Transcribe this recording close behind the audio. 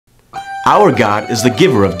Our God is the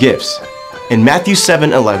giver of gifts. In Matthew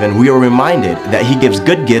 7:11, we are reminded that He gives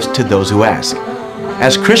good gifts to those who ask.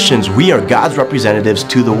 As Christians, we are God's representatives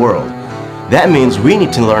to the world. That means we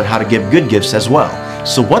need to learn how to give good gifts as well.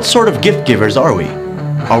 So what sort of gift givers are we?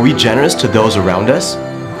 Are we generous to those around us?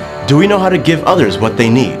 Do we know how to give others what they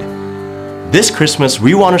need? This Christmas,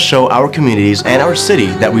 we want to show our communities and our city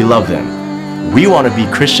that we love them. We want to be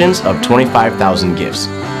Christians of 25,000 gifts.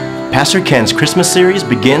 Pastor Ken's Christmas series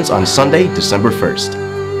begins on Sunday, December 1st.